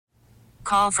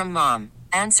Call from mom.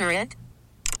 Answer it.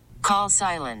 Call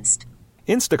silenced.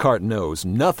 Instacart knows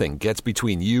nothing gets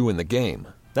between you and the game.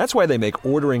 That's why they make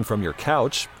ordering from your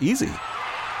couch easy.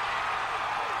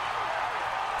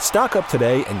 Stock up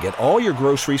today and get all your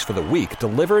groceries for the week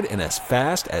delivered in as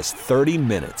fast as 30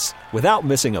 minutes without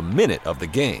missing a minute of the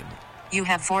game. You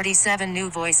have 47 new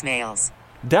voicemails.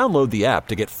 Download the app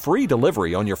to get free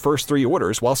delivery on your first 3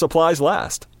 orders while supplies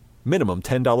last. Minimum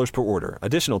 $10 per order.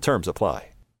 Additional terms apply.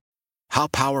 How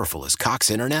powerful is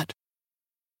Cox Internet?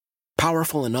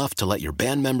 Powerful enough to let your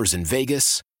band members in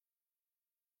Vegas,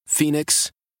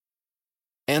 Phoenix,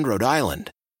 and Rhode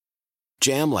Island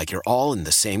jam like you're all in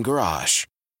the same garage.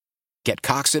 Get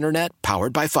Cox Internet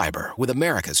powered by fiber with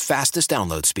America's fastest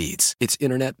download speeds. It's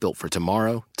internet built for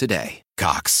tomorrow, today.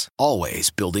 Cox, always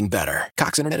building better.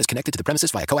 Cox Internet is connected to the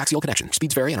premises via coaxial connection.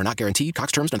 Speeds vary and are not guaranteed.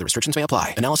 Cox terms and other restrictions may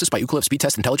apply. Analysis by Ookla Speed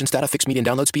Test Intelligence Data. Fixed median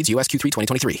download speeds. US Q3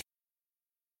 2023.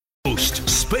 Host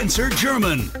Spencer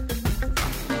German.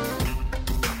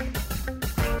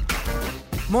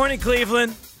 Morning,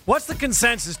 Cleveland. What's the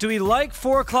consensus? Do we like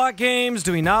 4 o'clock games?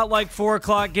 Do we not like 4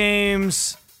 o'clock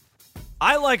games?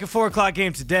 I like a 4 o'clock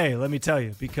game today, let me tell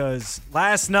you, because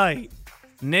last night,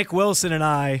 Nick Wilson and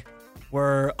I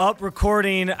were up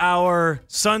recording our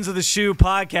Sons of the Shoe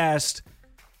podcast,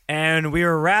 and we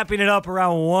were wrapping it up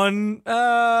around 1.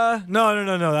 No.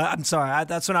 I'm sorry.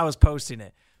 That's when I was posting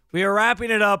it. We were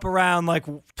wrapping it up around like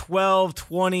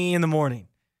 12:20 in the morning.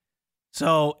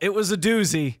 So it was a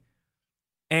doozy.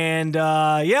 And,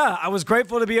 I was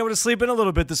grateful to be able to sleep in a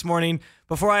little bit this morning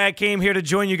before I came here to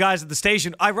join you guys at the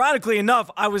station. Ironically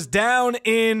enough, I was down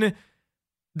in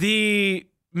the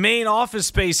main office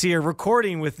space here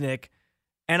recording with Nick.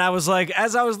 And I was like,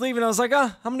 as I was leaving, I was like,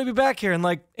 I'm going to be back here in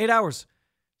like 8 hours.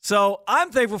 So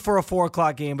I'm thankful for a 4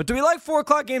 o'clock game. But do we like 4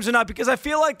 o'clock games or not? Because I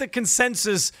feel like the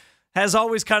consensus has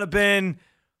always kind of been,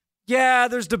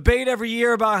 there's debate every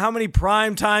year about how many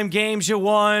primetime games you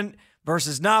want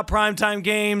versus not primetime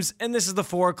games. And this is the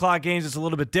 4 o'clock games. It's a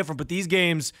little bit different. But these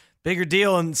games, bigger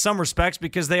deal in some respects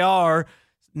because they are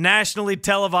nationally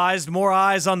televised, more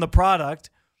eyes on the product.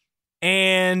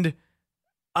 And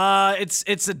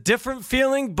it's a different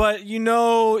feeling, but you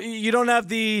don't have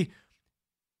the...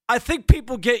 I think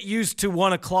people get used to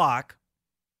 1 o'clock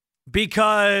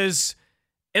because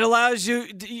it allows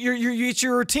you get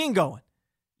your routine going.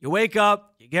 You wake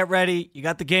up, you get ready, you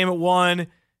got the game at 1,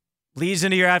 leads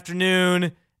into your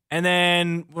afternoon, and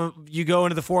then you go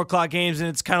into the 4 o'clock games, and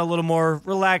it's kind of a little more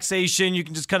relaxation. You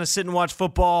can just kind of sit and watch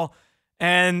football,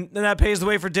 and then that pays the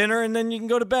way for dinner, and then you can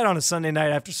go to bed on a Sunday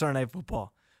night after Sunday Night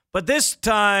Football. But this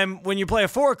time, when you play a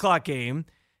 4 o'clock game,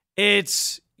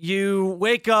 it's you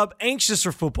wake up anxious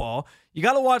for football. You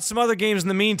got to watch some other games in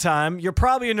the meantime. You're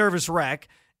probably a nervous wreck.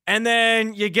 And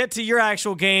then you get to your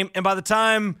actual game, and by the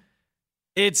time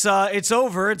it's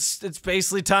over, it's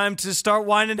basically time to start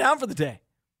winding down for the day.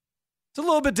 It's a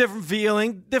little bit different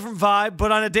feeling, different vibe,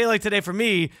 but on a day like today for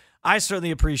me, I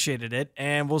certainly appreciated it.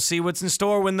 And we'll see what's in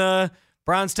store when the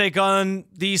Browns take on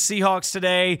the Seahawks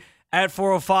today at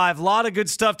 4:05. A lot of good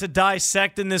stuff to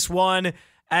dissect in this one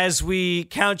as we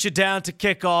count you down to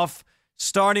kickoff,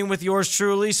 starting with yours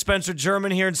truly, Spencer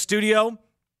German here in studio.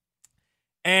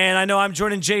 And I know I'm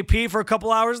joining JP for a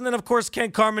couple hours, and then of course Ken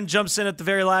Carman jumps in at the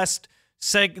very last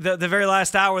the very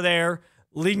last hour there,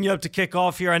 leading you up to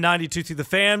kickoff here on 92 through the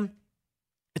Fan.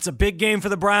 It's a big game for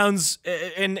the Browns,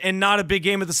 and not a big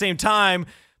game at the same time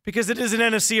because it is an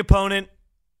NFC opponent.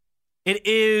 It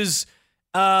is.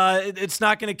 It's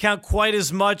not going to count quite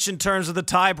as much in terms of the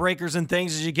tiebreakers and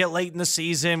things as you get late in the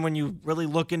season when you really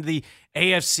look into the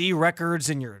AFC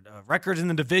records and your records in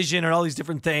the division and all these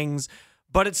different things.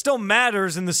 But it still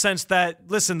matters in the sense that,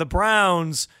 listen, the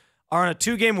Browns are on a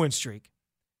 2-game win streak,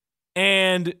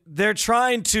 and they're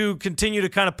trying to continue to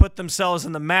kind of put themselves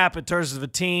in the map in terms of a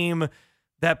team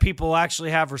that people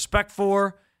actually have respect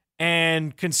for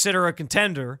and consider a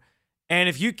contender. And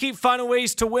if you keep finding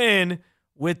ways to win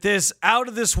with this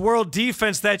out-of-this-world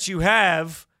defense that you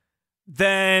have,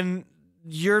 then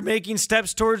you're taking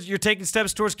steps towards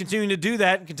continuing to do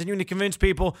that and continuing to convince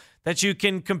people that you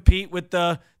can compete with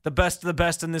the best of the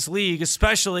best in this league,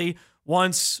 especially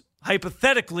once,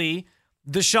 hypothetically,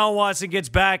 Deshaun Watson gets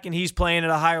back and he's playing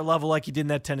at a higher level like he did in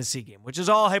that Tennessee game, which is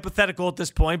all hypothetical at this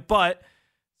point, but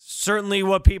certainly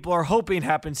what people are hoping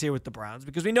happens here with the Browns,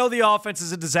 because we know the offense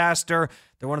is a disaster.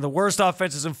 They're one of the worst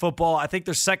offenses in football. I think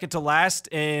they're second to last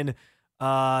in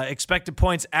expected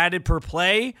points added per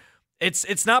play.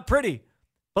 It's not pretty.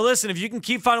 But listen, if you can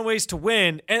keep finding ways to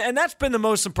win, and that's been the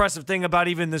most impressive thing about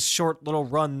even this short little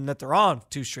run that they're on,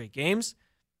 2 straight games.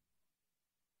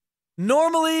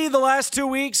 Normally, the last 2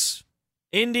 weeks,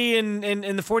 Indy and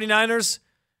the 49ers,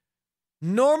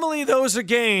 Normally, those are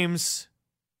games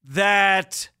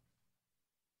that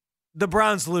the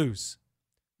Browns lose.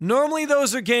 Normally,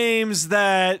 those are games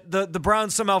that the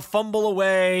Browns somehow fumble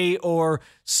away or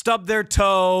stub their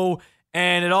toe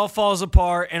and it all falls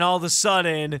apart, and all of a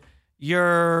sudden,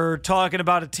 you're talking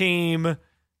about a team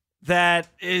that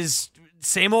is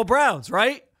same old Browns,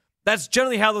 right? That's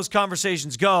generally how those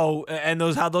conversations go and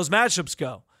how those matchups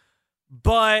go.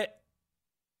 But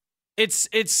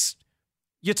it's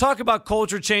you talk about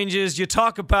culture changes, you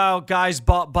talk about guys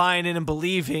buying in and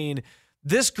believing.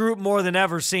 This group more than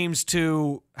ever seems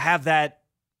to have that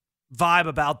vibe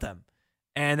about them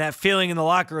and that feeling in the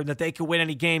locker room that they can win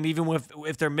any game, even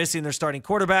if they're missing their starting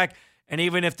quarterback, and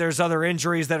even if there's other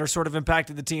injuries that are sort of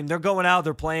impacting the team. They're going out,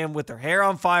 they're playing with their hair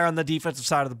on fire on the defensive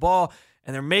side of the ball,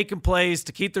 and they're making plays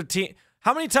to keep their team.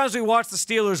 How many times do we watch the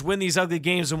Steelers win these ugly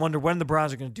games and wonder when the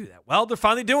Browns are going to do that? Well, they're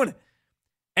finally doing it.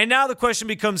 And now the question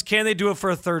becomes, can they do it for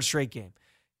a third straight game?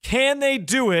 Can they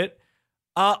do it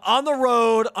on the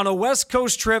road on a West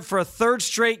Coast trip for a third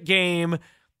straight game,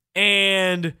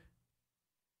 and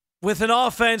with an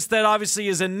offense that obviously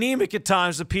is anemic at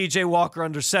times with P.J. Walker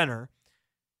under center?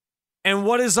 And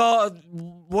what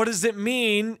does it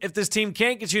mean if this team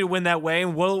can't continue to win that way?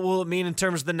 And what will it mean in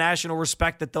terms of the national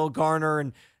respect that they'll garner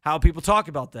and how people talk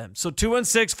about them? So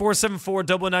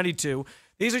 216-474-9992.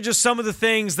 These are just some of the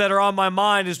things that are on my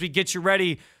mind as we get you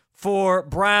ready for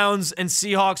Browns and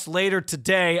Seahawks later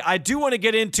today. I do want to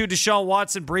get into Deshaun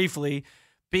Watson briefly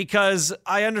because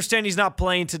I understand he's not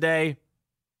playing today.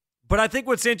 But I think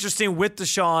what's interesting with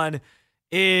Deshaun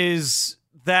is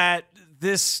that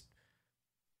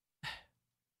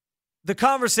the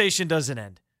conversation doesn't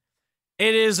end.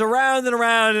 It is around and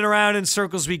around and around in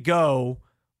circles we go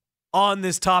on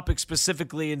this topic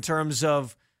specifically in terms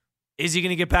of, is he going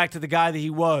to get back to the guy that he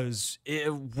was?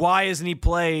 Why isn't he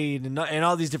played? And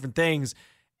all these different things.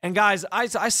 And guys, I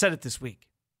said it this week.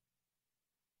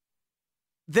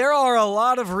 There are a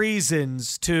lot of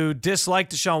reasons to dislike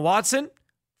Deshaun Watson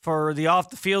for the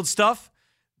off-the-field stuff.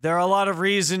 There are a lot of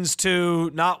reasons to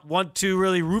not want to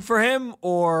really root for him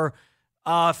or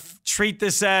treat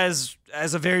this as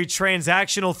a very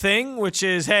transactional thing, which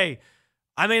is, hey,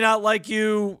 I may not like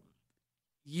you.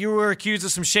 You were accused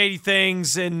of some shady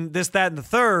things and this, that, and the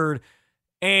third.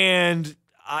 And,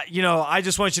 I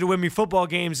just want you to win me football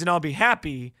games and I'll be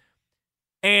happy.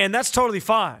 And that's totally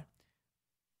fine.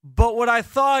 But what I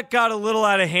thought got a little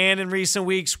out of hand in recent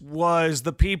weeks was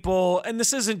the people, and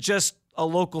this isn't just a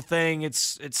local thing.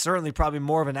 It's certainly probably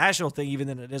more of a national thing even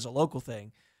than it is a local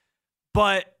thing.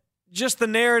 But just the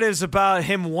narratives about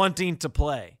him wanting to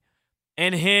play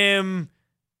and him,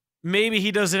 maybe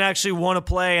he doesn't actually want to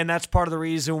play, and that's part of the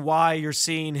reason why you're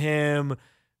seeing him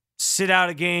sit out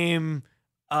a game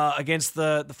against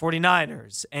the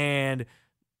 49ers and,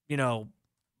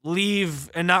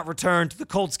 leave and not return to the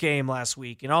Colts game last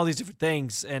week and all these different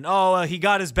things. And, he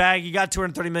got his bag. He got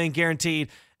 $230 million guaranteed,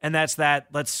 and that's that.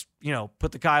 Let's,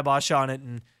 put the kibosh on it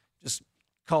and just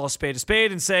call a spade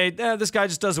and say, this guy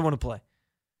just doesn't want to play.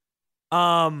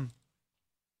 But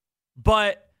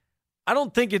I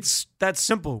don't think it's that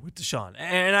simple with Deshaun.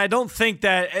 And I don't think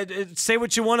that, say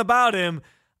what you want about him,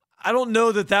 I don't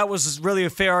know that was really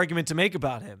a fair argument to make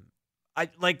about him.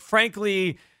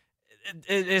 Frankly,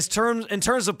 in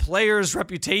terms of players'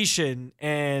 reputation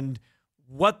and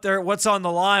what's on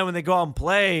the line when they go out and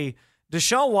play,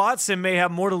 Deshaun Watson may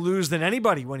have more to lose than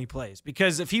anybody when he plays.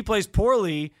 Because if he plays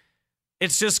poorly,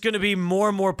 it's just going to be more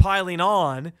and more piling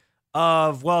on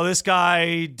of, well, this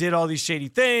guy did all these shady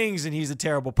things and he's a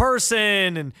terrible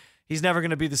person and he's never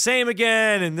going to be the same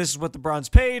again, and this is what the Browns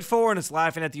paid for, and it's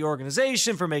laughing at the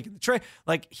organization for making the trade.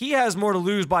 He has more to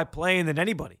lose by playing than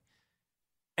anybody,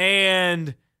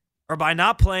 or by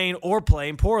not playing or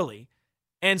playing poorly.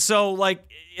 And so,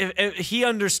 if he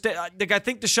understands, I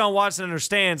think Deshaun Watson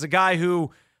understands, a guy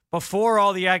who, before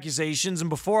all the accusations and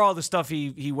before all the stuff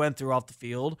he went through off the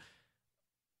field,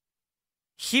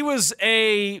 he was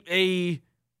a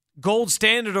gold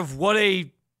standard of what a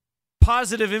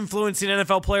positive influencing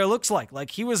NFL player looks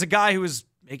like. He was a guy who was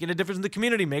making a difference in the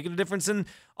community, making a difference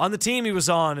on the team he was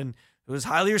on, and who was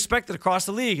highly respected across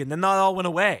the league, and then that all went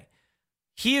away.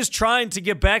 He is trying to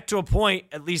get back to a point,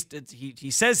 at least he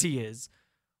says he is,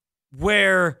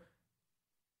 where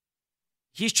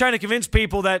he's trying to convince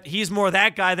people that he's more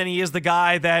that guy than he is the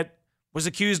guy that was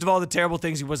accused of all the terrible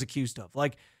things he was accused of.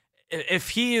 If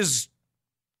he is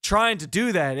trying to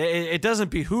do that, it doesn't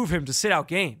behoove him to sit out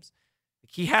games.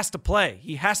 He has to play.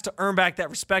 He has to earn back that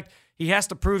respect. He has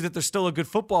to prove that there's still a good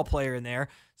football player in there.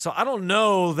 So I don't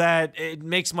know that it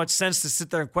makes much sense to sit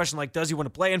there and question, does he want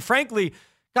to play? And frankly,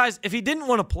 guys, if he didn't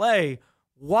want to play,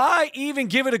 why even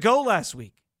give it a go last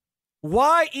week?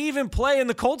 Why even play in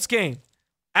the Colts game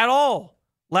at all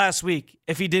last week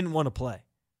if he didn't want to play?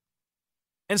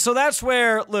 And so that's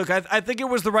where, look, I think it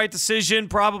was the right decision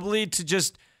probably to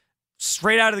just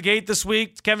straight out of the gate this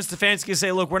week, Kevin Stefanski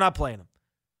say, look, we're not playing him.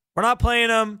 We're not playing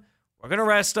him. We're going to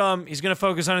rest him. He's going to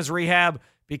focus on his rehab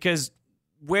because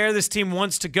where this team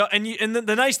wants to go. And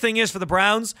the nice thing is for the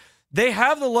Browns, they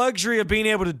have the luxury of being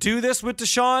able to do this with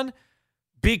Deshaun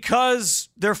because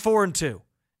they're 4-2.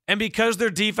 And because their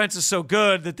defense is so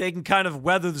good that they can kind of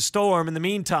weather the storm in the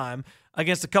meantime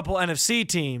against a couple NFC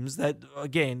teams that,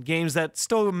 again, games that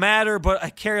still matter,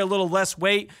 but carry a little less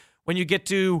weight when you get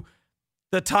to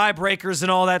the tiebreakers and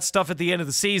all that stuff at the end of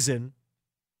the season.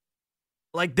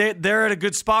 Like, they're at a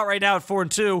good spot right now at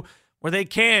 4-2 where they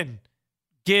can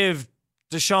give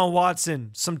Deshaun Watson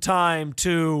some time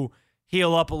to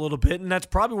heal up a little bit, and that's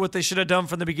probably what they should have done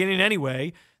from the beginning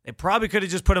anyway. They probably could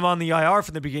have just put him on the IR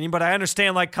from the beginning, but I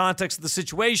understand, like, context of the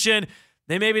situation.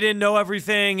 They maybe didn't know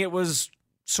everything. It was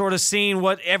sort of seeing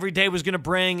what every day was going to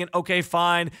bring, and okay,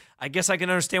 fine. I guess I can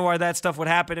understand why that stuff would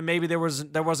happen, and maybe there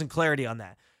wasn't clarity on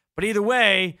that. But either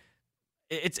way,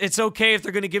 it's okay if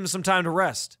they're going to give him some time to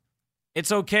rest.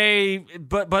 It's okay,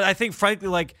 but I think, frankly,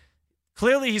 like,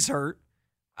 clearly he's hurt.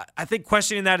 I think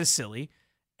questioning that is silly.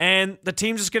 And the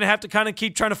team's just going to have to kind of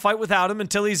keep trying to fight without him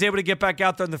until he's able to get back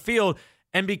out there in the field.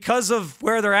 And because of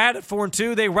where they're at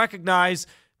 4-2, they recognize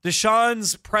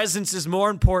Deshaun's presence is more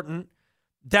important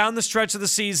down the stretch of the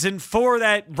season for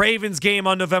that Ravens game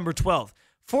on November 12th,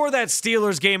 for that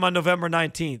Steelers game on November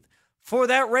 19th, for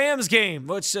that Rams game,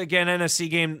 which, again, NFC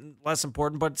game, less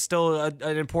important, but still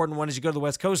an important one as you go to the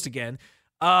West Coast again.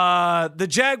 The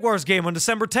Jaguars game on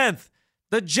December 10th,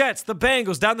 the Jets, the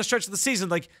Bengals, down the stretch of the season.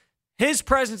 Like, his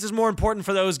presence is more important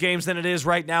for those games than it is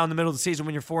right now in the middle of the season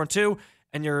when you're 4-2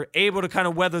 and you're able to kind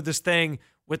of weather this thing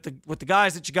with the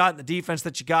guys that you got and the defense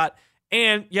that you got.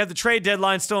 And you have the trade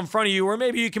deadline still in front of you, or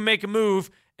maybe you can make a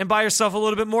move and buy yourself a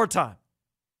little bit more time.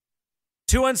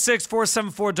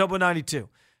 216-474-92.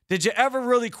 Did you ever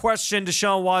really question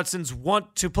Deshaun Watson's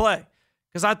want to play?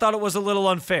 Because I thought it was a little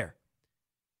unfair.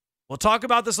 We'll talk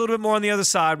about this a little bit more on the other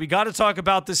side. We got to talk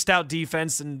about this stout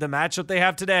defense and the matchup they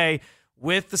have today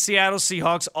with the Seattle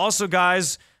Seahawks. Also,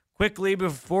 guys, quickly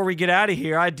before we get out of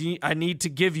here, I need to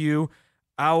give you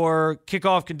our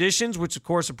kickoff conditions, which, of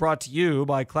course, are brought to you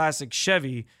by Classic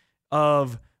Chevy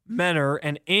of Menor.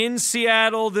 And in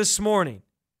Seattle this morning,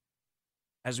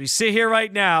 as we sit here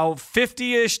right now,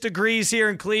 50-ish degrees here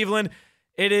in Cleveland.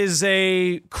 It is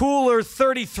a cooler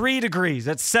 33 degrees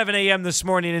at 7 a.m. this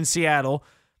morning in Seattle.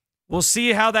 We'll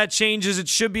see how that changes. It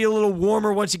should be a little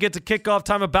warmer once you get to kickoff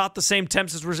time, about the same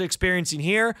temps as we're experiencing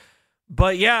here.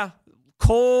 But yeah,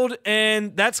 cold,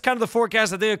 and that's kind of the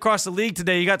forecast I think across the league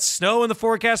today. You got snow in the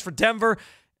forecast for Denver,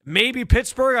 maybe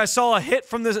Pittsburgh. I saw a hit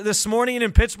from this morning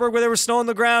in Pittsburgh where there was snow on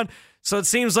the ground. So it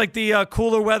seems like the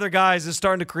cooler weather, guys, is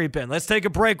starting to creep in. Let's take a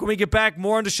break. When we get back,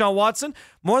 more on Deshaun Watson,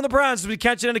 more on the Browns as we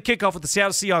catch it in a kickoff with the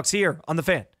Seattle Seahawks here on The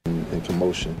Fan. And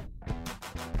promotion.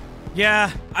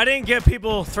 Yeah, I didn't get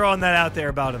people throwing that out there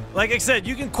about him. Like I said,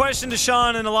 you can question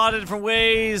Deshaun in a lot of different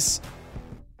ways.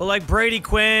 But like Brady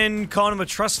Quinn calling him a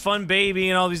trust fund baby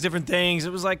and all these different things,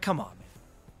 it was like, come on, man.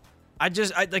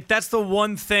 I like that's the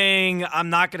one thing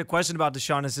I'm not going to question about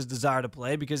Deshaun is his desire to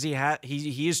play, because he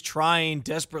is trying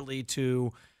desperately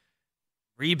to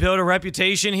rebuild a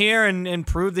reputation here and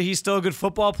prove that he's still a good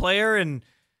football player. And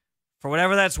for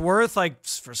whatever that's worth, like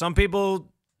for some people,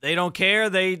 they don't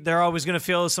care. They're always going to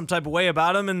feel some type of way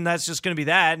about him, and that's just going to be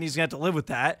that. And he's going to have to live with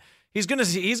that. He's going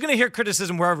to hear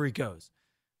criticism wherever he goes.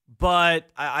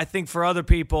 But I think for other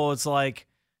people, it's like,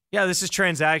 yeah, this is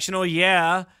transactional.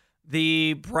 Yeah.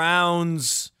 The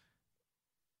Browns,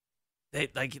 they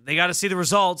got to see the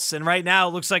results, and right now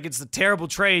it looks like it's a terrible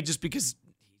trade just because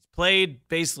he's played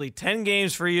basically 10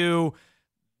 games for you,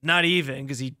 not even,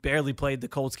 because he barely played the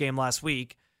Colts game last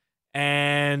week,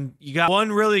 and you got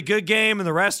one really good game, and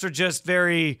the rest are just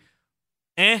very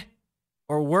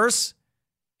or worse,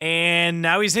 and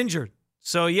now he's injured.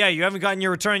 So, yeah, you haven't gotten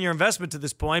your return on your investment to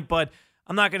this point, but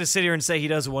I'm not going to sit here and say he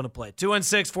doesn't want to play.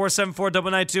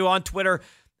 216-474-92 on Twitter.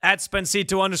 At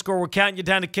Spencito_. We're counting you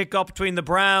down to kickoff between the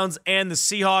Browns and the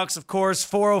Seahawks. Of course,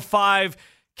 4:05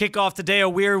 kickoff today, a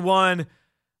weird one.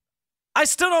 I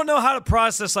still don't know how to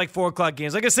process like 4 o'clock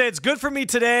games. Like I said, it's good for me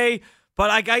today,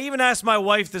 but I even asked my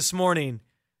wife this morning,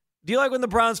 do you like when the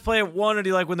Browns play at 1 or do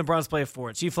you like when the Browns play at 4?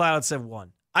 And she flat out said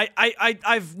 1.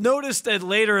 I've noticed that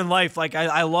later in life, like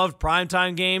I love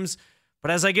primetime games, but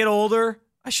as I get older,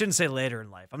 I shouldn't say later in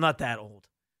life. I'm not that old.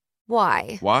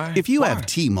 Why? Why? If you have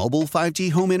T-Mobile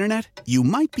 5G home internet, you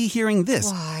might be hearing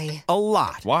this Why? a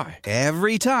lot. Why?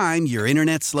 Every time your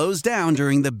internet slows down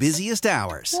during the busiest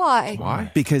hours. Why?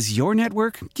 Why? Because your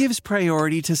network gives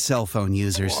priority to cell phone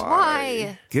users.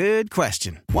 Why? Good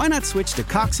question. Why not switch to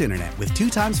Cox Internet with 2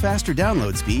 times faster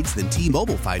download speeds than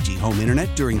T-Mobile 5G home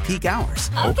internet during peak hours?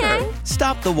 Okay.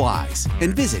 Stop the whys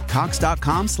and visit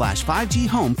cox.com/5G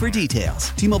home for details.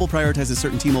 T-Mobile prioritizes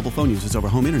certain T-Mobile phone users over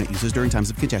home internet users during times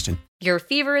of congestion. Your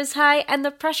fever is high and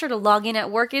the pressure to log in at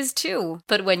work is too.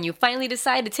 But when you finally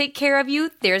decide to take care of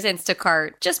you, there's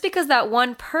Instacart. Just because that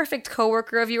one perfect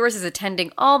coworker of yours is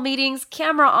attending all meetings,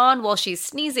 camera on while she's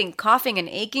sneezing, coughing, and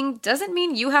aching, doesn't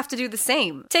mean you have to do the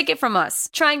same. Take it from us.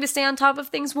 Trying to stay on top of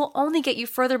things will only get you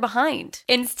further behind.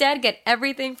 Instead, get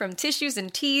everything from tissues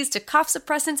and teas to cough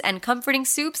suppressants and comforting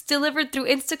soups delivered through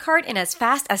Instacart in as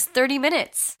fast as 30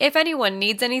 minutes. If anyone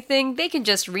needs anything, they can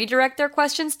just redirect their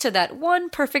questions to that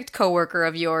one perfect coworker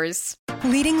of yours.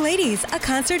 Leading Ladies, a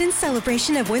concert in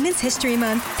celebration of Women's History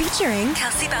Month featuring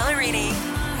Kelsey Ballerini,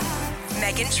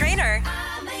 Meghan Trainor,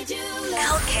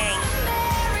 Elle King,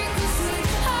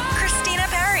 Christina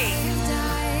Perri.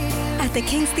 At the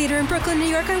King's Theater in Brooklyn, New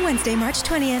York on Wednesday, March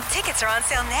 20th. Tickets are on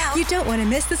sale now. You don't want to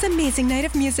miss this amazing night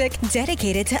of music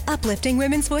dedicated to uplifting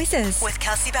women's voices. With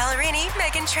Kelsey Ballerini,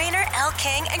 Meghan Trainor, Elle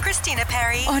King, and Christina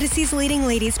Perri. Odyssey's Leading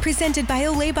Ladies, presented by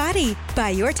Olay Body. Buy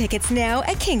your tickets now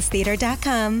at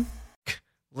kingstheater.com.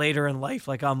 Later in life,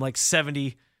 like I'm like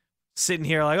 70, sitting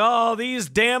here like, oh, these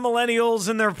damn millennials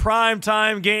in their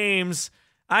primetime games.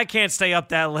 I can't stay up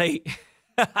that late.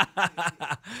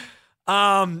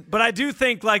 But I do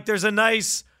think like there's a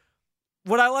nice,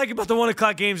 what I like about the 1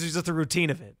 o'clock games is just the routine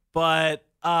of it. But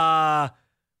I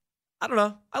don't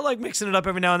know. I like mixing it up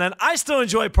every now and then. I still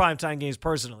enjoy primetime games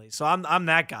personally, so I'm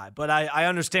that guy. But I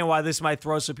understand why this might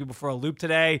throw some people for a loop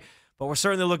today. But we're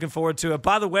certainly looking forward to it.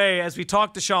 By the way, as we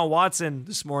talked to Deshaun Watson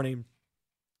this morning,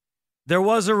 there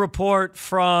was a report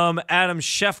from Adam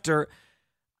Schefter.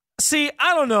 See,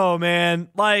 I don't know, man.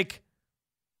 Like,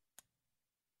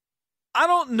 I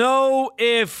don't know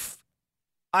if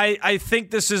I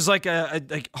think this is like a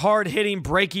hard-hitting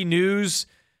breaking news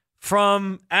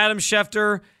from Adam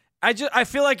Schefter. I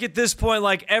feel like at this point,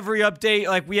 like every update,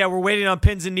 like we're waiting on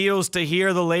pins and needles to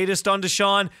hear the latest on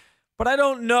Deshaun. But I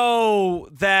don't know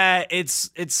that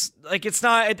it's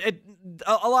not.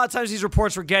 A lot of times these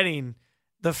reports we're getting,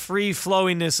 the free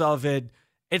flowingness of it,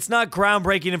 it's not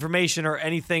groundbreaking information or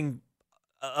anything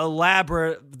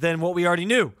elaborate than what we already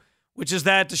knew, which is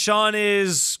that Deshaun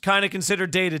is kind of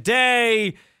considered day to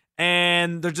day,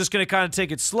 and they're just going to kind of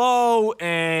take it slow,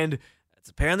 and it's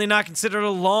apparently not considered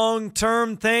a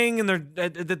long-term thing. And they're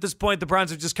at this point, the Browns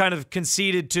have just kind of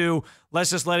conceded to let's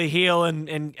just let it heal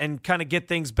and kind of get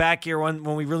things back here when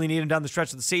we really need him down the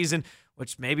stretch of the season,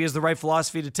 which maybe is the right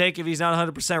philosophy to take if he's not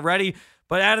 100% ready.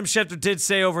 But Adam Schefter did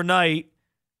say overnight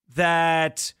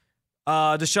that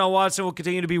Deshaun Watson will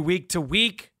continue to be week to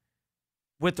week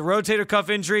with the rotator cuff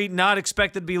injury, not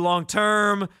expected to be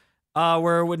long-term,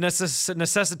 where it would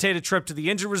necessitate a trip to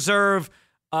the injured reserve,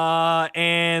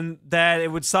 and that it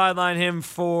would sideline him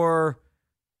for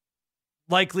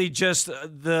likely just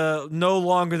no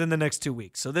longer than the next 2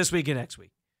 weeks. So this week and next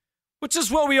week, which is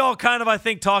what we all kind of, I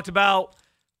think, talked about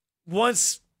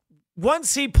once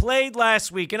he played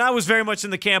last week. And I was very much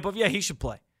in the camp of, yeah, he should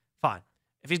play. Fine.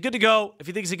 If he's good to go, if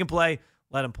he thinks he can play,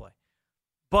 let him play.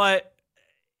 But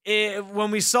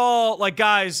when we saw, like,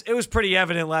 guys, it was pretty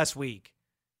evident last week.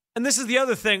 And this is the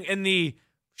other thing in the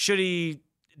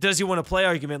does he want to play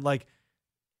argument. Like,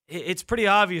 it's pretty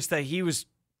obvious that he was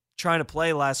trying to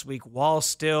play last week while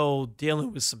still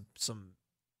dealing with some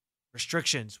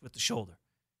restrictions with the shoulder.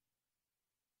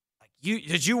 Like,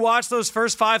 did you watch those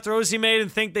first 5 throws he made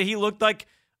and think that he looked like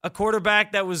a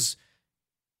quarterback that was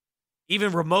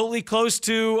even remotely close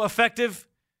to effective?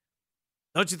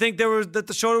 Don't you think that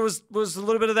the shoulder was a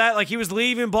little bit of that? Like, he was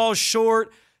leaving balls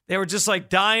short. They were just like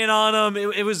dying on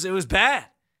him. It was bad.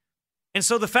 And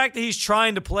so the fact that he's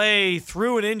trying to play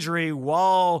through an injury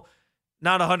while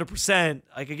not 100%,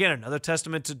 like, again, another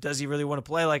testament to does he really want to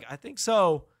play? Like, I think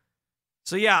so.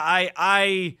 So yeah,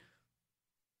 I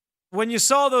when you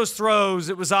saw those throws,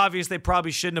 it was obvious they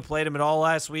probably shouldn't have played him at all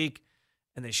last week,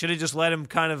 and they should have just let him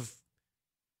kind of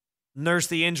nurse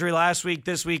the injury last week,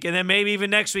 this week, and then maybe even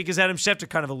next week, as Adam Schefter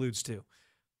kind of alludes to.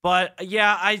 But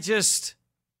yeah,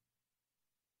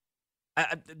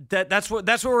 that's where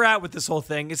we're at with this whole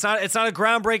thing. It's not a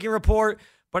groundbreaking report,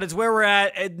 but it's where we're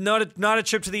at. Not a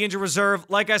trip to the injured reserve.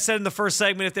 Like I said in the first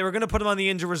segment, if they were going to put him on the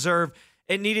injured reserve,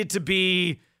 it needed to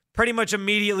be pretty much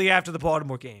immediately after the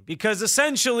Baltimore game, because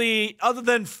essentially, other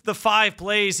than the 5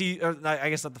 plays, I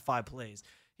guess not the 5 plays,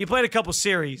 He played a couple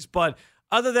series, but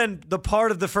other than the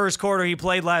part of the first quarter he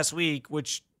played last week,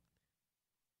 which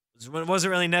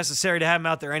wasn't really necessary to have him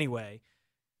out there anyway,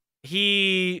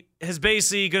 he is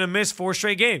basically going to miss 4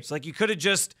 straight games. Like, you could have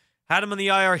just had him on the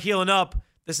IR healing up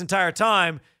this entire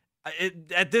time.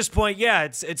 At this point, yeah,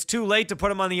 it's too late to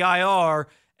put him on the IR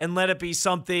and let it be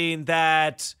something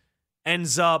that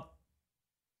ends up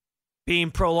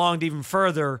being prolonged even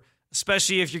further,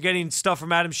 especially if you're getting stuff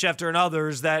from Adam Schefter and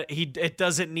others that it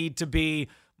doesn't need to be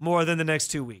more than the next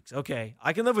 2 weeks. Okay,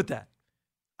 I can live with that.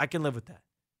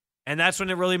 And that's when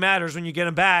it really matters, when you get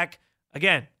him back,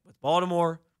 again, with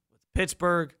Baltimore, with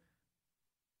Pittsburgh,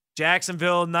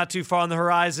 Jacksonville, not too far on the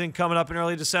horizon, coming up in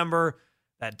early December.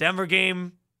 That Denver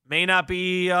game may not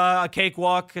be a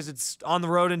cakewalk because it's on the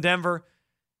road in Denver,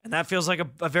 and that feels like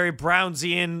a very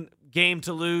Brownsian game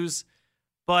to lose.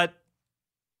 But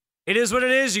it is what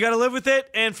it is. You got to live with it.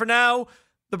 And for now,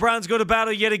 the Browns go to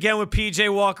battle yet again with P.J.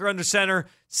 Walker under center,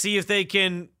 see if they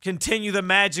can continue the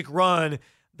magic run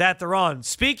that they're on.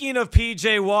 Speaking of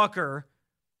P.J. Walker,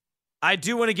 I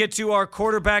do want to get to our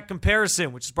quarterback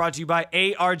comparison, which is brought to you by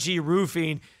ARG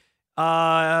Roofing.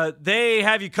 They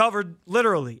have you covered,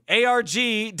 literally.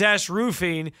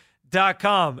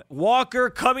 ARG-roofing.com.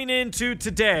 Walker, coming into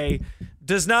today,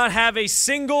 does not have a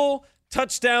single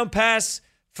touchdown pass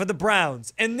for the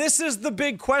Browns. And this is the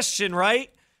big question,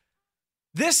 right?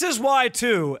 This is why,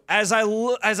 too, as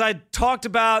I talked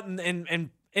about and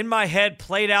in my head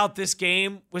played out this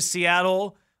game with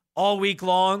Seattle all week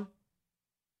long,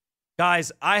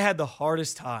 guys, I had the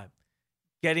hardest time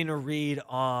getting a read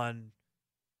on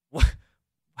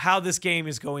how this game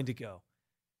is going to go.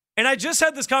 And I just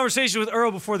had this conversation with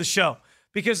Earl before the show,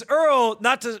 because Earl,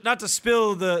 not to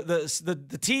spill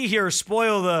the tea here or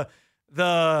spoil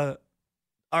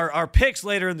our picks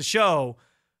later in the show,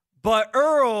 but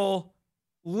Earl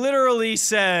literally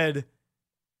said,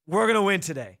 we're going to win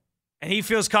today. And he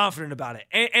feels confident about it.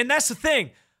 And that's the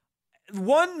thing.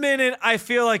 1 minute, I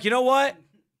feel like, you know what?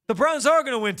 The Browns are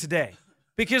going to win today,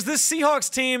 because this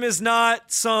Seahawks team is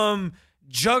not some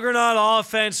juggernaut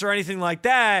offense or anything like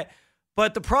that.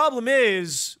 But the problem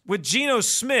is, with Geno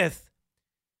Smith,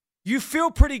 you feel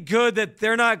pretty good that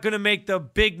they're not going to make the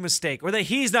big mistake, or that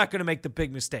he's not going to make the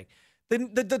big mistake.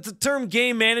 The term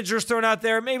game manager is thrown out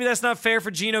there. Maybe that's not fair for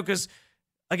Geno because,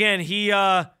 again, he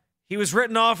was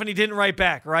written off and he didn't write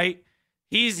back, right?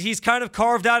 He's kind of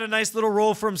carved out a nice little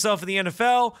role for himself in the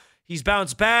NFL. He's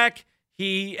bounced back.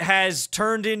 He has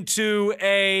turned into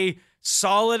a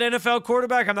solid NFL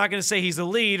quarterback. I'm not going to say he's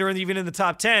elite or even in the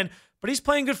top 10, but he's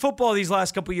playing good football these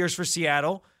last couple of years for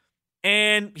Seattle,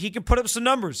 and he can put up some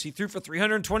numbers. He threw for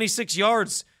 326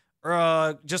 yards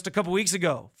just a couple weeks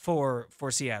ago for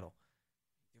Seattle.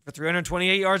 For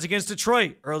 328 yards against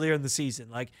Detroit earlier in the season.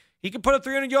 Like, he can put up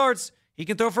 300 yards. He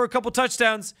can throw for a couple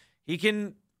touchdowns. He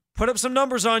can put up some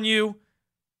numbers on you.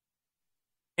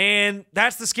 And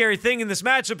that's the scary thing in this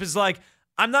matchup is, like,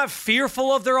 I'm not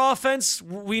fearful of their offense.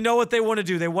 We know what they want to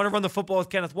do. They want to run the football with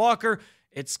Kenneth Walker.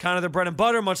 It's kind of their bread and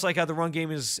butter, much like how the run game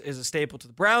is a staple to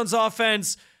the Browns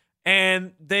offense.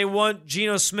 And they want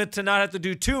Geno Smith to not have to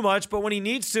do too much, but when he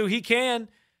needs to, he can.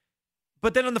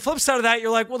 But then on the flip side of that,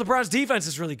 you're like, well, the Browns defense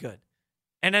is really good.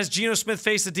 And has Geno Smith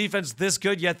faced a defense this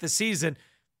good yet this season?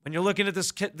 When you're looking at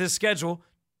this schedule,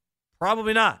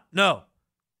 probably not. No.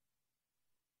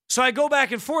 So I go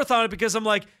back and forth on it because I'm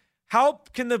like, how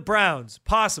can the Browns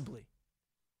possibly,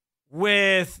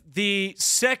 with the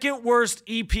second worst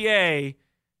EPA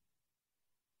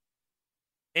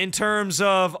in terms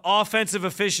of offensive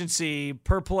efficiency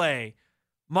per play,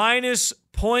 minus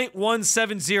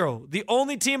 .170, the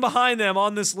only team behind them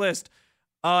on this list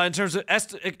in terms of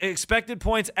expected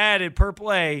points added per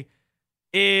play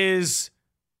is...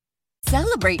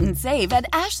 Celebrate and save at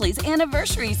Ashley's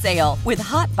Anniversary Sale. With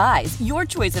Hot Buys, your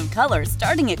choice of colors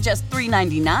starting at just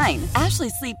 $3.99. Ashley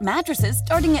Sleep mattresses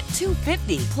starting at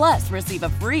 $2.50. Plus, receive a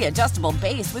free adjustable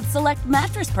base with select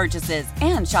mattress purchases.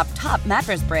 And shop top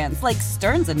mattress brands like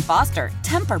Stearns & Foster,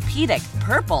 Tempur-Pedic,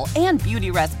 Purple, and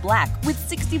Beautyrest Black with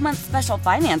 60-month special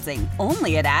financing.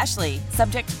 Only at Ashley.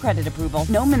 Subject to credit approval.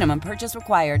 No minimum purchase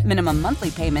required. Minimum monthly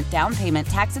payment, down payment,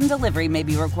 tax, and delivery may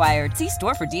be required. See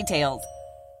store for details.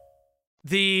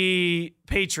 The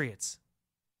Patriots.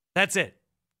 That's it.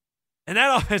 And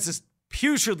that offense is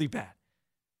putridly bad.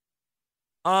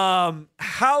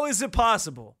 How is it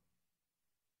possible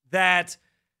that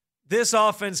this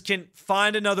offense can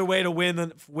find another way to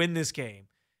win this game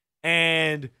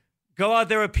and go out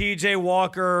there with P.J.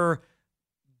 Walker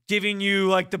giving you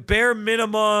like the bare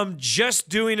minimum, just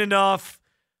doing enough,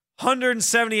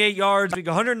 178 yards,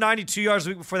 192 yards a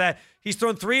week before that. He's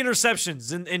thrown 3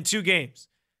 interceptions in 2 games.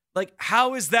 Like,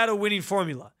 how is that a winning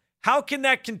formula? How can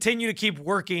that continue to keep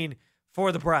working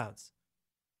for the Browns?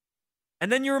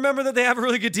 And then you remember that they have a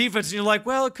really good defense, and you're like,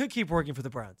 well, it could keep working for the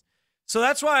Browns. So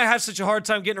that's why I have such a hard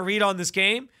time getting a read on this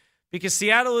game, because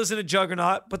Seattle isn't a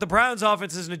juggernaut, but the Browns'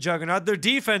 offense isn't a juggernaut. Their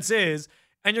defense is,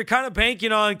 and you're kind of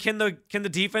banking on, can the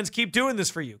defense keep doing this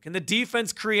for you? Can the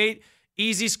defense create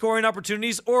easy scoring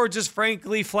opportunities, or just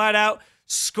frankly, flat out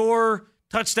score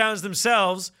touchdowns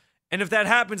themselves? And if that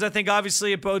happens, I think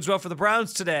obviously it bodes well for the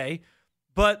Browns today.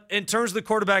 But in terms of the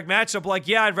quarterback matchup, like,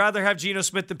 yeah, I'd rather have Geno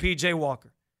Smith than P.J.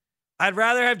 Walker. I'd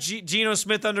rather have Geno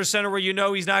Smith under center where you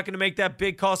know he's not going to make that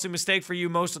big costly mistake for you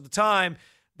most of the time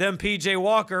than P.J.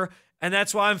 Walker. And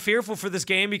that's why I'm fearful for this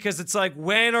game, because it's like,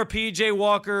 when are P.J.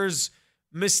 Walker's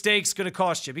mistakes going to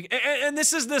cost you? And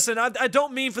listen, I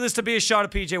don't mean for this to be a shot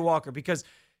at P.J. Walker, because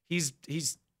he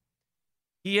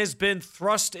has been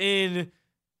thrust in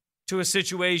to a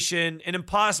situation, an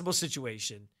impossible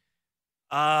situation,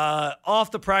 off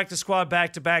the practice squad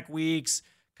back-to-back weeks,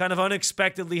 kind of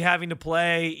unexpectedly having to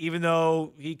play, even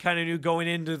though he kind of knew going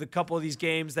into the couple of these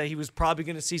games that he was probably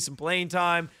going to see some playing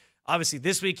time. Obviously,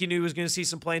 this week he knew he was going to see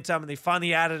some playing time, and they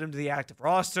finally added him to the active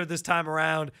roster this time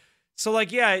around. So,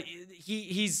 like, yeah,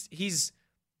 he's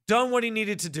done what he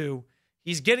needed to do.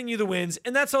 He's getting you the wins,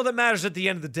 and that's all that matters at the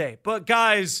end of the day. But,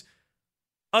 guys,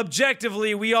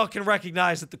 objectively, we all can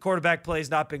recognize that the quarterback play has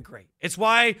not been great. It's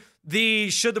why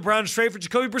should the Browns trade for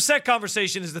Jacoby Brissett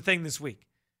conversation is the thing this week.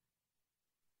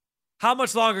 How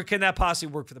much longer can that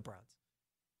possibly work for the Browns?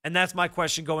 And that's my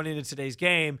question going into today's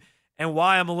game, and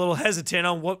why I'm a little hesitant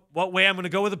on what way I'm going to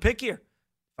go with a pick here,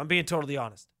 if I'm being totally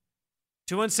honest.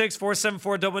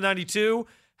 216-474-92.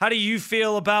 How do you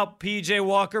feel about P.J.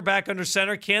 Walker back under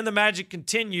center? Can the magic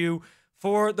continue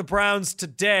for the Browns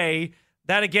today?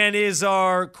 That, again, is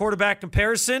our quarterback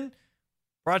comparison,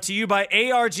 brought to you by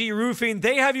ARG Roofing.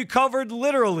 They have you covered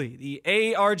literally. The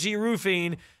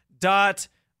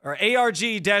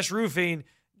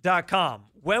ARG-roofing.com.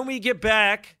 When we get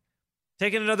back,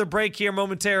 taking another break here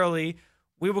momentarily,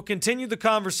 we will continue the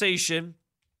conversation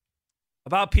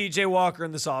about P.J. Walker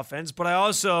in this offense, but I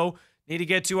also need to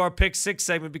get to our Pick 6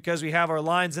 segment, because we have our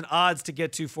lines and odds to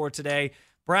get to for today.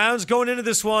 Browns going into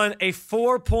this one, a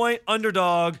 4-point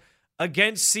underdog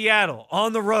against Seattle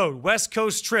on the road, West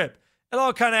Coast trip. It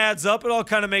all kind of adds up. It all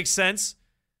kind of makes sense.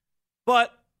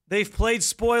 But they've played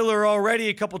spoiler already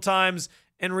a couple times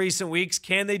in recent weeks.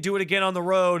 Can they do it again on the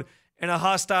road in a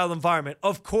hostile environment?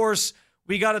 Of course,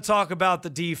 we got to talk about the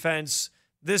defense.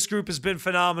 This group has been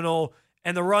phenomenal,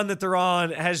 and the run that they're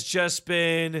on has just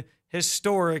been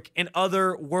historic and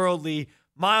otherworldly.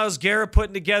 Myles Garrett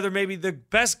putting together maybe the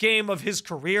best game of his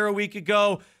career a week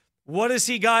ago. What has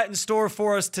he got in store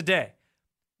for us today?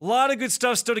 A lot of good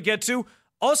stuff still to get to.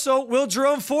 Also, will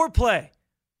Jerome Ford play?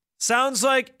 Sounds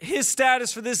like his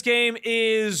status for this game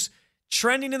is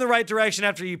trending in the right direction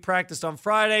after he practiced on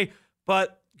Friday,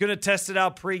 but going to test it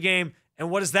out pregame. And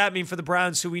what does that mean for the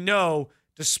Browns, who we know,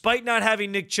 despite not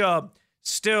having Nick Chubb,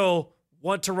 still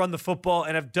want to run the football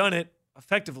and have done it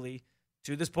effectively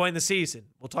to this point in the season?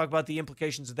 We'll talk about the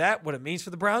implications of that, what it means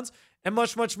for the Browns, and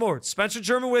much, much more. Spencer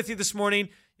German with you this morning.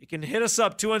 You can hit us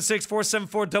up,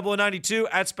 216-474-0092,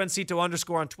 at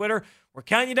Spencito_ on Twitter. We're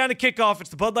counting you down to kickoff. It's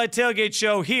the Bud Light Tailgate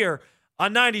Show here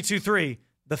on 92.3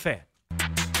 The Fan.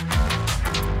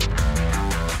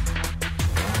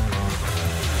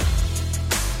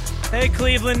 Hey,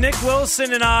 Cleveland. Nick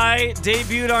Wilson and I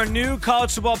debuted our new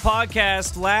college football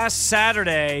podcast last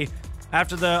Saturday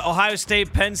after the Ohio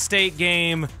State-Penn State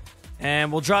game.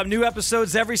 And we'll drop new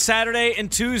episodes every Saturday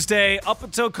and Tuesday up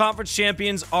until conference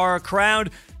champions are crowned.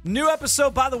 New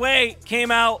episode, by the way, came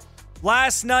out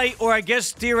last night, or I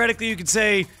guess theoretically you could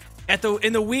say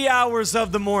in the wee hours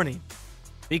of the morning,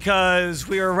 because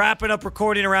we were wrapping up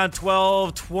recording around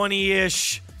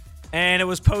 12:20-ish, and it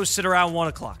was posted around 1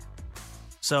 o'clock.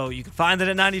 So you can find it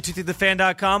at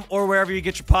 923thefan.com or wherever you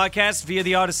get your podcasts, via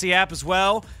the Odyssey app as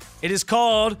well. It is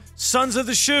called Sons of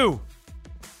the Shoe.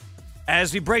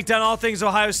 As we break down all things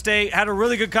Ohio State, had a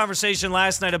really good conversation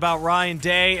last night about Ryan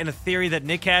Day and a theory that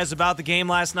Nick has about the game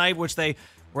last night, which they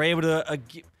were able to...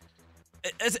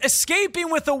 escaping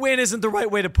with a win isn't the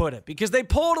right way to put it, because they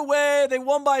pulled away, they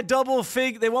won by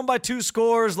they won by 2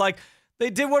 scores, like they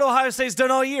did what Ohio State's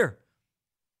done all year.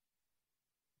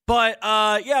 But,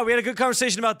 yeah, we had a good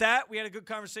conversation about that. We had a good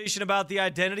conversation about the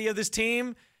identity of this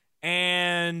team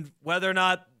and whether or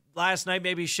not last night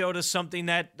maybe showed us something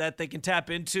that they can tap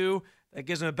into that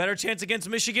gives them a better chance against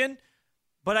Michigan.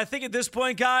 But I think at this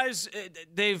point, guys,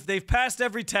 they've passed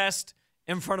every test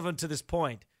in front of them to this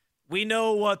point. We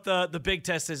know what the big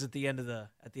test is at the end of the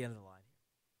line.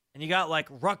 And you got like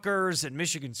Rutgers and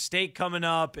Michigan State coming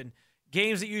up, and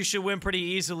games that you should win pretty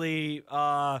easily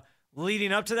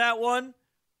leading up to that one.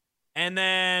 And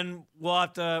then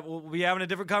we'll be having a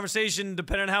different conversation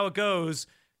depending on how it goes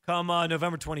come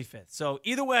November 25th. So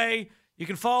either way, you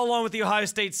can follow along with the Ohio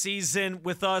State season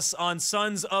with us on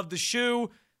Sons of the Shoe.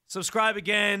 Subscribe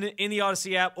again in the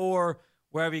Odyssey app or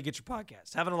wherever you get your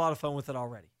podcasts. Having a lot of fun with it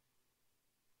already.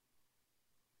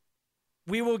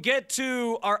 We will get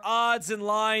to our odds and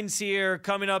lines here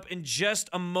coming up in just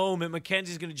a moment.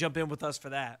 Mackenzie's going to jump in with us for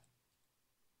that.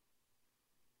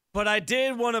 But I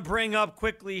did want to bring up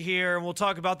quickly here, and we'll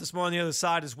talk about this more on the other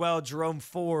side as well, Jerome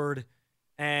Ford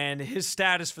and his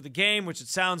status for the game, which it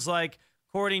sounds like,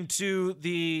 according to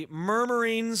the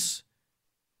murmurings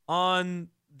on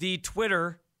the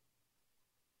Twitter,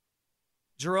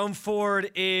 Jerome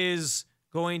Ford is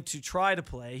going to try to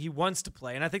play. He wants to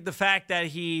play. And I think the fact that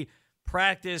he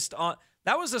practiced on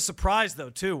that was a surprise though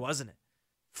too, wasn't it?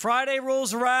 Friday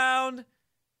rolls around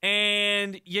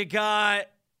and you got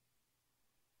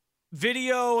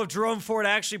video of Jerome Ford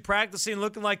actually practicing,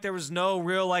 looking like there was no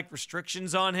real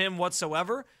restrictions on him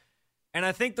whatsoever. And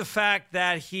I think the fact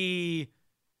that he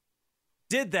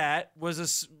did that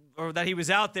or that he was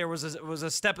out there was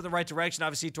a step in the right direction,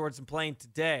 obviously, towards him playing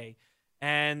today.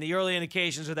 And the early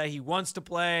indications are that he wants to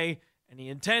play and he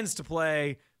intends to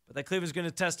play, but that Cleveland's going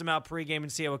to test him out pregame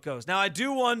and see how it goes. Now, I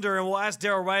do wonder, and we'll ask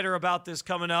Darryl Ryder about this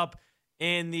coming up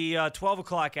in the 12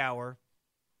 o'clock hour,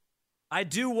 I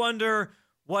do wonder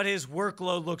what his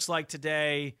workload looks like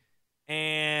today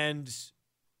and,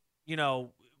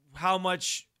 how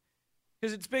much,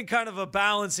 because it's been kind of a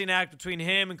balancing act between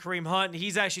him and Kareem Hunt, and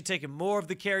he's actually taken more of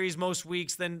the carries most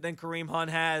weeks than Kareem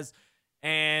Hunt has,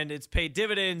 and it's paid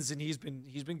dividends, and he's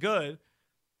been good.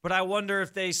 But I wonder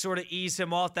if they sort of ease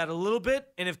him off that a little bit,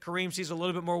 and if Kareem sees a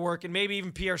little bit more work, and maybe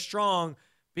even Pierre Strong,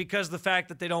 because of the fact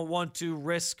that they don't want to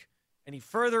risk any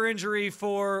further injury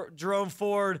for Jerome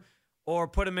Ford or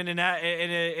put him in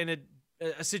a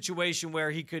situation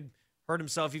where he could hurt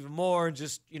himself even more and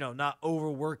just, not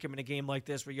overwork him in a game like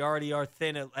this where you already are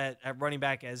thin at running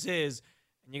back as is,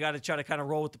 and you got to try to kind of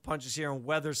roll with the punches here and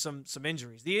weather some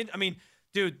injuries.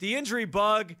 The injury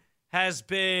bug has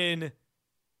been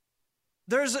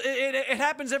it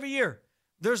happens every year.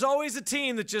 There's always a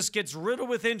team that just gets riddled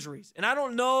with injuries. And I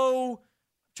don't know,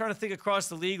 I'm trying to think across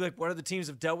the league, what other teams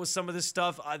have dealt with some of this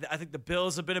stuff. I think the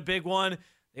Bills have been a big one.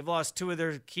 They've lost two of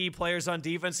their key players on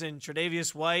defense in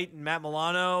Tre'Davious White and Matt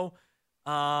Milano.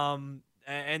 And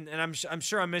I'm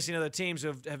sure I'm missing other teams who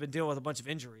have been dealing with a bunch of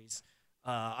injuries.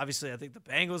 Obviously, I think the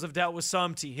Bengals have dealt with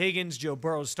some. T. Higgins, Joe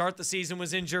Burrow's start the season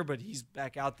was injured, but he's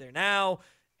back out there now.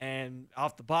 And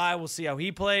off the bye, we'll see how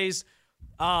he plays.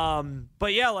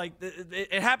 But yeah,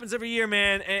 it happens every year,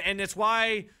 man. And it's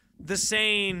why the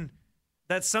saying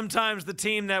that sometimes the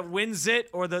team that wins it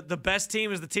or the best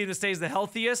team is the team that stays the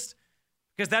healthiest,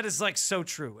 because that is so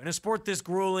true. In a sport this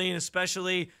grueling,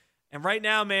 especially, and right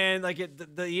now, man,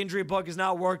 the injury bug has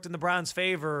not worked in the Browns'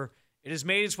 favor. It has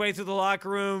made its way through the locker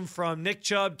room from Nick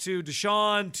Chubb to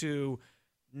Deshaun to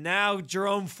now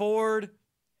Jerome Ford.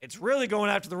 It's really going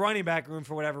after the running back room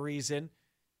for whatever reason.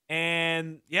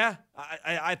 And yeah,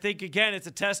 I think again it's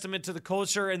a testament to the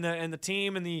culture and the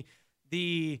team and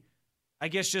the I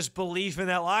guess just belief in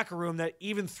that locker room that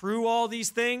even through all these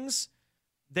things,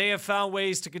 they have found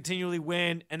ways to continually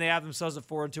win, and they have themselves at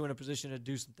 4-2 in a position to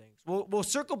do some things. We'll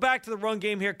circle back to the run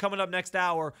game here coming up next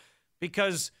hour,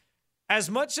 because as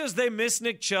much as they miss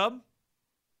Nick Chubb,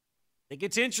 I think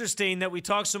it's interesting that we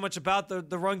talk so much about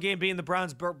the run game being the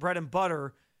Browns' bread and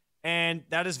butter. And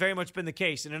that has very much been the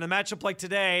case. And in a matchup like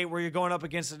today, where you're going up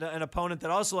against an opponent that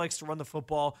also likes to run the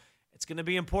football, it's going to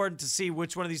be important to see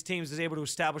which one of these teams is able to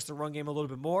establish the run game a little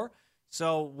bit more.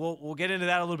 So we'll get into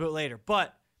that a little bit later.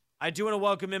 But I do want to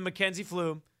welcome in Mackenzie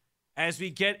Flume as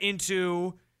we get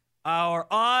into our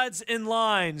odds and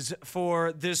lines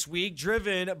for this week,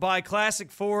 driven by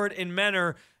Classic Ford in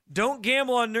Menor. Don't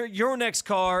gamble on your next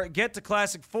car. Get to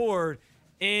Classic Ford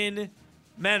in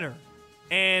Menor.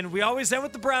 And we always end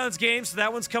with the Browns game, so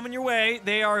that one's coming your way.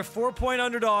 They are a 4-point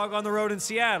underdog on the road in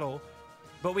Seattle.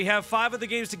 But we have 5 of the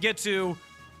games to get to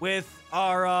with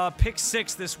our pick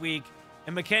 6 this week.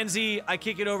 And Mackenzie, I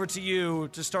kick it over to you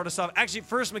to start us off. Actually,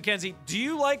 first, Mackenzie, do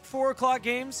you like 4 o'clock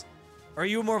games? Or are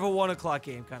you more of a 1 o'clock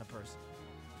game kind of person?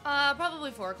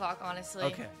 Probably 4 o'clock, honestly.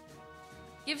 Okay.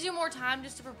 Gives you more time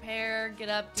just to prepare, get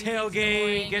up, do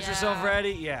tailgate, get yourself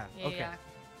ready. Yeah. Okay. Yeah.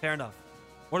 Fair enough.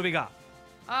 What do we got?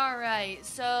 All right,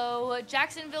 so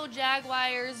Jacksonville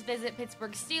Jaguars visit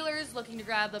Pittsburgh Steelers, looking to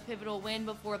grab a pivotal win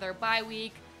before their bye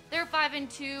week. They're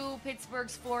 5-2,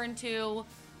 Pittsburgh's 4-2.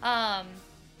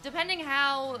 Depending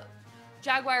how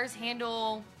Jaguars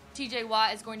handle TJ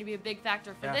Watt is going to be a big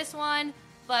factor for this one.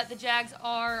 but the Jags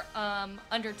are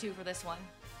under 2 for this one.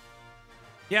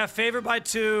 Yeah, favored by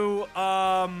 2.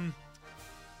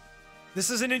 This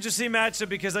is an interesting matchup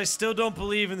because I still don't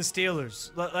believe in the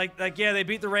Steelers. Yeah, they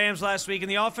beat the Rams last week,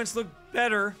 and the offense looked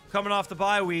better coming off the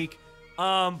bye week.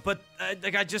 But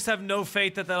I just have no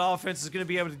faith that offense is going to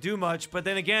be able to do much. But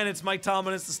then again, it's Mike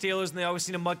Tomlin, it's the Steelers, and they always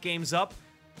seem to muck games up.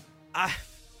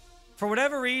 For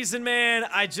whatever reason, man,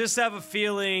 I just have a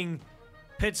feeling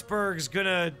Pittsburgh's going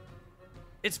to...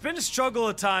 It's been a struggle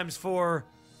at times for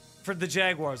the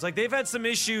Jaguars. Like, they've had some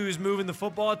issues moving the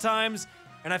football at times,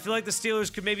 and I feel like the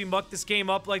Steelers could maybe muck this game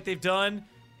up like they've done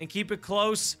and keep it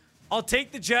close. I'll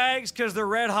take the Jags because they're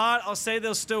red hot. I'll say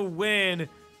they'll still win.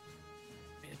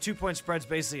 2-point spread's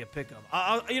basically a pick-em.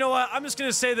 You know what? I'm just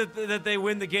going to say that they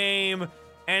win the game,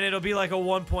 and it'll be like a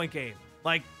 1-point game.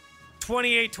 Like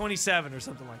 28-27 or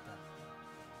something like that.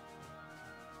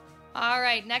 All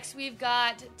right, next we've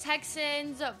got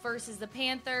Texans versus the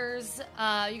Panthers.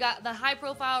 You got the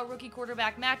high-profile rookie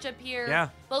quarterback matchup here. Yeah.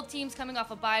 Both teams coming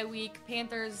off a bye week.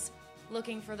 Panthers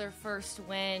looking for their first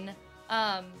win.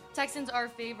 Texans are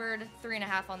favored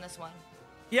 3.5 on this one.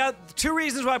 Yeah, 2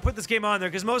 reasons why I put this game on there,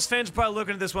 because most fans are probably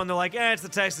looking at this one, they're like, it's the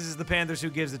Texans, it's the Panthers, who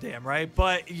gives a damn, right?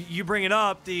 But you bring it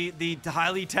up, the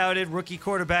highly touted rookie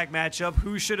quarterback matchup,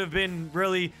 who should have been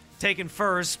really taken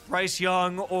first, Bryce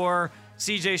Young or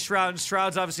C.J. Stroud, and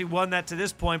Stroud's obviously won that to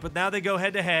this point, but now they go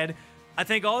head-to-head. I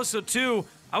think also, too,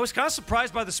 I was kind of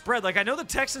surprised by the spread. Like, I know the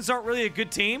Texans aren't really a good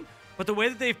team, but the way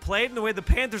that they've played and the way the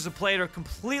Panthers have played are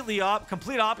complete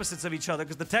opposites of each other,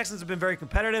 because the Texans have been very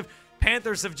competitive.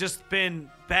 Panthers have just been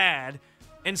bad.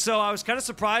 And so I was kind of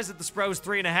surprised that the spread was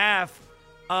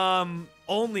 3.5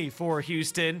 only for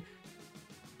Houston.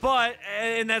 But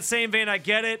in that same vein, I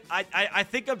get it. I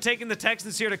think I'm taking the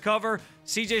Texans here to cover.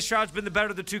 C.J. Stroud's been the better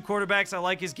of the 2 quarterbacks. I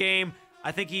like his game.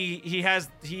 I think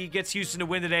he gets Houston to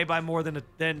win today by more than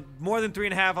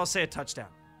 3.5. I'll say a touchdown.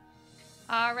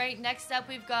 All right, next up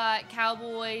we've got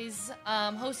Cowboys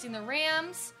hosting the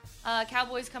Rams.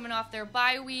 Cowboys coming off their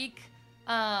bye week.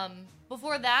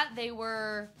 Before that, they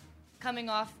were coming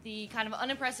off the kind of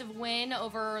unimpressive win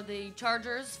over the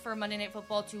Chargers for Monday Night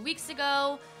Football 2 weeks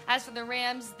ago. As for the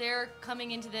Rams, they're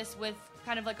coming into this with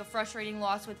kind of like a frustrating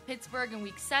loss with Pittsburgh in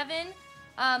Week 7.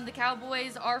 The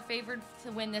Cowboys are favored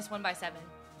to win this one by 7.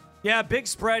 Yeah, big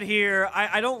spread here.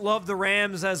 I don't love the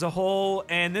Rams as a whole,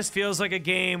 and this feels like a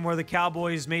game where the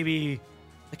Cowboys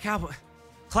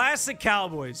classic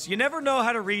Cowboys. You never know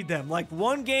how to read them. Like,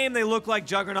 one game they look like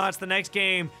juggernauts, the next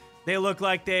game they look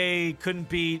like they couldn't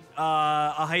beat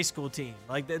a high school team.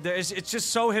 Like, it's just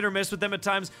so hit or miss with them at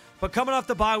times. But coming off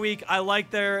the bye week, I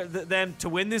like them to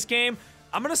win this game.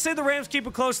 I'm going to say the Rams keep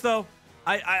it close, though.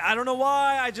 I don't know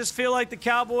why. I just feel like the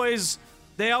Cowboys,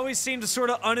 they always seem to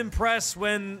sort of unimpress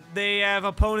when they have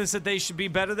opponents that they should be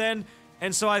better than.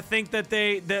 And so I think that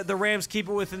the Rams keep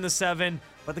it within the 7,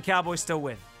 but the Cowboys still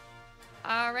win.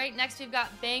 All right, next we've got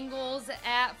Bengals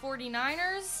at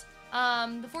 49ers.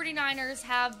 The 49ers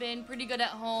have been pretty good at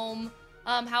home.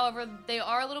 However, they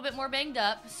are a little bit more banged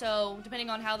up, so depending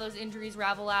on how those injuries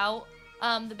ravel out,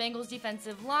 the Bengals'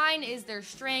 defensive line is their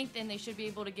strength, and they should be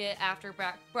able to get after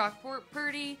Brock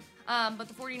Purdy. But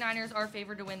the 49ers are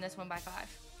favored to win this one by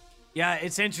 5. Yeah,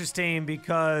 it's interesting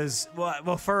because,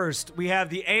 well, first, we have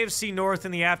the AFC North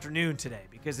in the afternoon today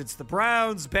because it's the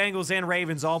Browns, Bengals, and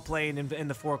Ravens all playing in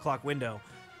the 4 o'clock window.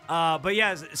 But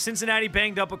yeah, Cincinnati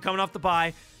banged up but coming off the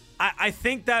bye. I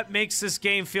think that makes this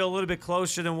game feel a little bit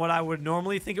closer than what I would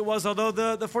normally think it was, although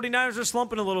the 49ers are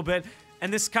slumping a little bit,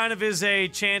 and this kind of is a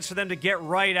chance for them to get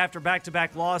right after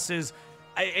back-to-back losses.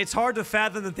 It's hard to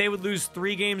fathom that they would lose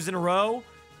 3 games in a row,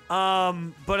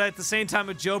 but at the same time,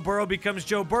 if Joe Burrow becomes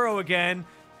Joe Burrow again,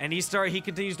 and he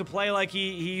continues to play like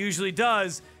he usually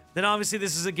does, then obviously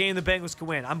this is a game the Bengals can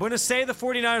win. I'm going to say the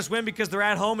 49ers win because they're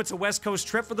at home. It's a West Coast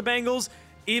trip for the Bengals.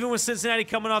 Even with Cincinnati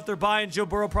coming off their bye and Joe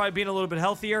Burrow probably being a little bit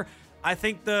healthier, I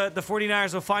think the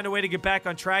 49ers will find a way to get back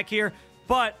on track here.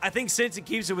 But I think Cincy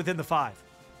keeps it within the 5.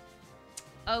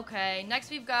 Okay, next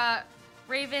we've got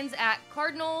Ravens at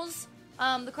Cardinals.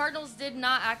 The Cardinals did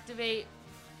not activate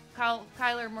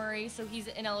Kyler Murray, so he's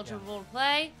ineligible to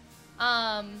play.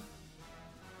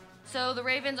 So the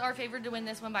Ravens are favored to win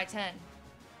this one by 10.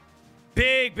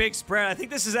 Big spread. I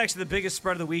think this is actually the biggest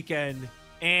spread of the weekend.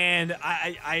 And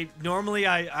I normally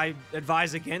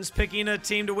advise against picking a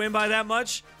team to win by that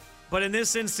much. But in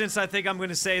this instance, I think I'm going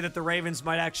to say that the Ravens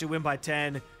might actually win by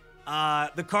 10.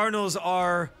 The Cardinals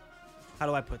are, how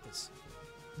do I put this?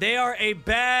 They're a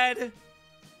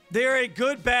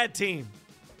good bad team.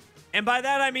 And by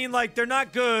that I mean, like, they're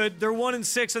not good. They're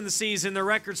 1-6 on the season. Their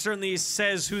record certainly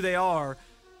says who they are.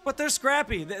 But they're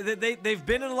scrappy. They've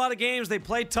been in a lot of games. They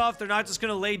play tough. They're not just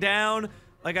going to lay down.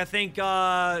 Like I think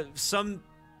some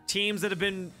teams that have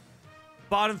been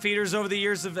bottom feeders over the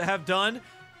years have done.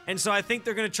 And so I think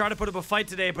they're going to try to put up a fight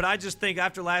today. But I just think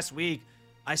after last week,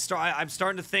 I'm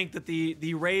starting to think that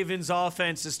the Ravens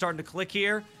offense is starting to click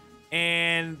here,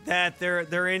 and that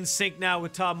they're in sync now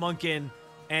with Todd Monken,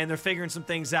 and they're figuring some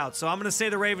things out. So I'm going to say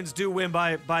the Ravens do win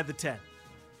by the 10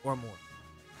 or more.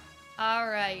 All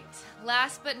right.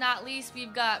 Last but not least,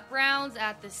 we've got Browns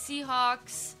at the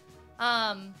Seahawks.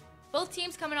 Both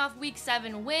teams coming off Week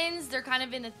 7 wins. They're kind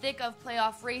of in the thick of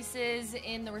playoff races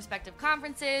in the respective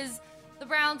conferences. The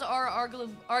Browns are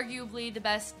arguably the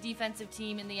best defensive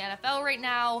team in the NFL right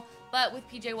now, but with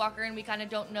PJ Walker in, we kind of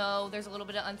don't know. There's a little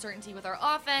bit of uncertainty with our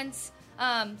offense.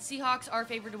 Seahawks are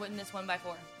favored to win this one by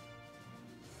 4.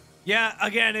 Yeah,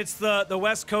 again, it's the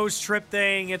West Coast trip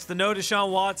thing. It's the no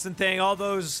Deshaun Watson thing. All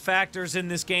those factors in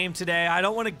this game today. I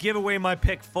don't want to give away my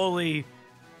pick fully,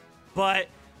 but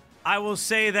I will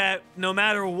say that no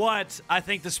matter what, I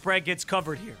think the spread gets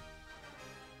covered here.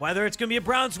 Whether it's going to be a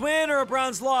Browns win or a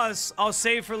Browns loss, I'll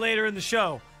save for later in the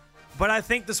show. But I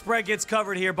think the spread gets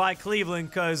covered here by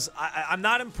Cleveland because I'm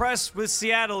not impressed with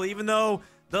Seattle, even though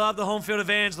they'll have the home field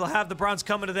advantage. They'll have the Browns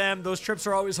coming to them. Those trips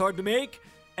are always hard to make,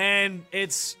 and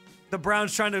it's the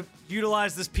Browns trying to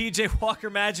utilize this PJ Walker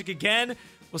magic again.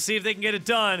 We'll see if they can get it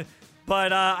done.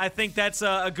 But I think that's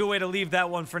a good way to leave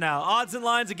that one for now. Odds and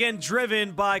lines, again,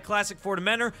 driven by Classic Ford and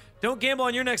Mentor. Don't gamble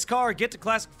on your next car. Get to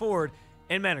Classic Ford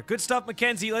and Mentor. Good stuff,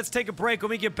 Mackenzie. Let's take a break. When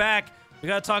we get back, we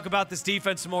got to talk about this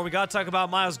defense some more. We got to talk about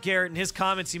Myles Garrett and his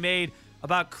comments he made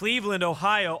about Cleveland,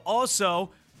 Ohio. Also,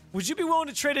 would you be willing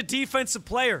to trade a defensive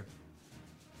player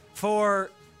for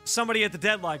somebody at the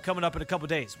deadline coming up in a couple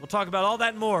days? We'll talk about all that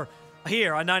and more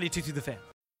here on 92.2 The Fan.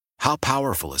 How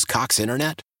powerful is Cox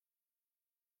Internet?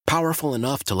 Powerful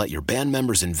enough to let your band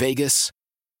members in Vegas,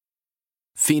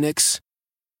 Phoenix,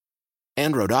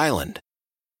 and Rhode Island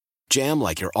jam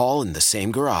like you're all in the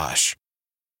same garage.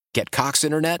 Get Cox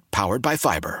Internet powered by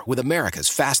fiber with America's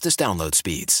fastest download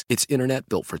speeds. It's internet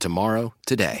built for tomorrow,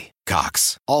 today.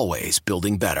 Cox, always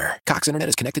building better. Cox Internet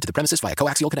is connected to the premises via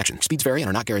coaxial connection. Speeds vary and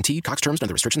are not guaranteed. Cox terms and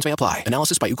other restrictions may apply.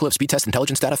 Analysis by Ookla of Speed Test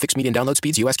Intelligence Data. Fixed median download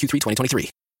speeds. US Q3 2023.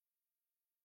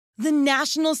 The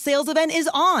national sales event is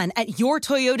on at your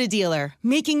Toyota dealer,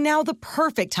 making now the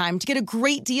perfect time to get a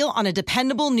great deal on a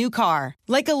dependable new car.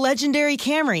 Like a legendary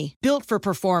Camry, built for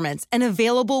performance and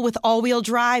available with all-wheel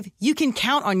drive, you can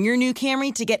count on your new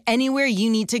Camry to get anywhere you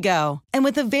need to go. And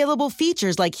with available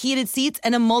features like heated seats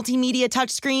and a multimedia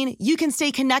touchscreen, you can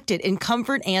stay connected in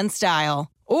comfort and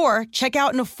style. Or check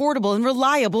out an affordable and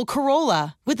reliable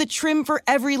Corolla with a trim for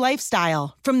every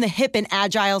lifestyle, from the hip and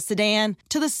agile sedan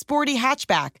to the sporty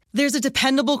hatchback. There's a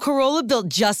dependable Corolla built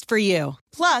just for you.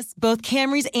 Plus, both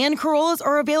Camrys and Corollas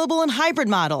are available in hybrid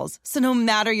models, so no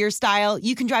matter your style,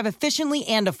 you can drive efficiently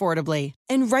and affordably.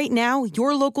 And right now,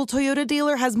 your local Toyota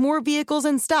dealer has more vehicles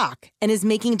in stock and is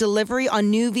making delivery on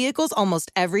new vehicles almost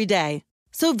every day.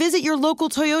 So visit your local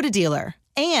Toyota dealer.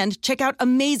 And check out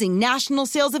amazing national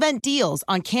sales event deals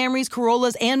on Camrys,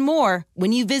 Corollas, and more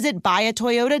when you visit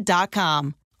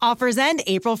buyatoyota.com. Offers end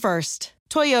April 1st.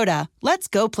 Toyota, let's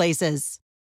go places.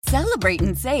 Celebrate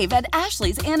and save at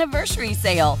Ashley's Anniversary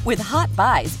Sale. With Hot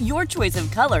Buys, your choice of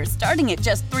colors starting at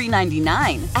just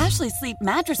 $3.99. Ashley Sleep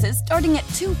mattresses starting at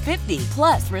 $2.50.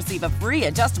 Plus, receive a free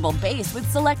adjustable base with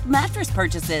select mattress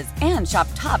purchases. And shop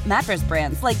top mattress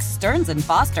brands like Stearns &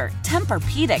 Foster,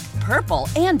 Tempur-Pedic, Purple,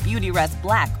 and Beautyrest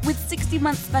Black with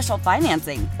 60-month special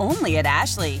financing. Only at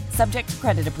Ashley. Subject to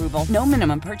credit approval. No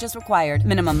minimum purchase required.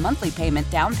 Minimum monthly payment,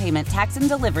 down payment, tax, and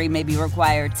delivery may be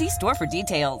required. See store for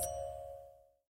details.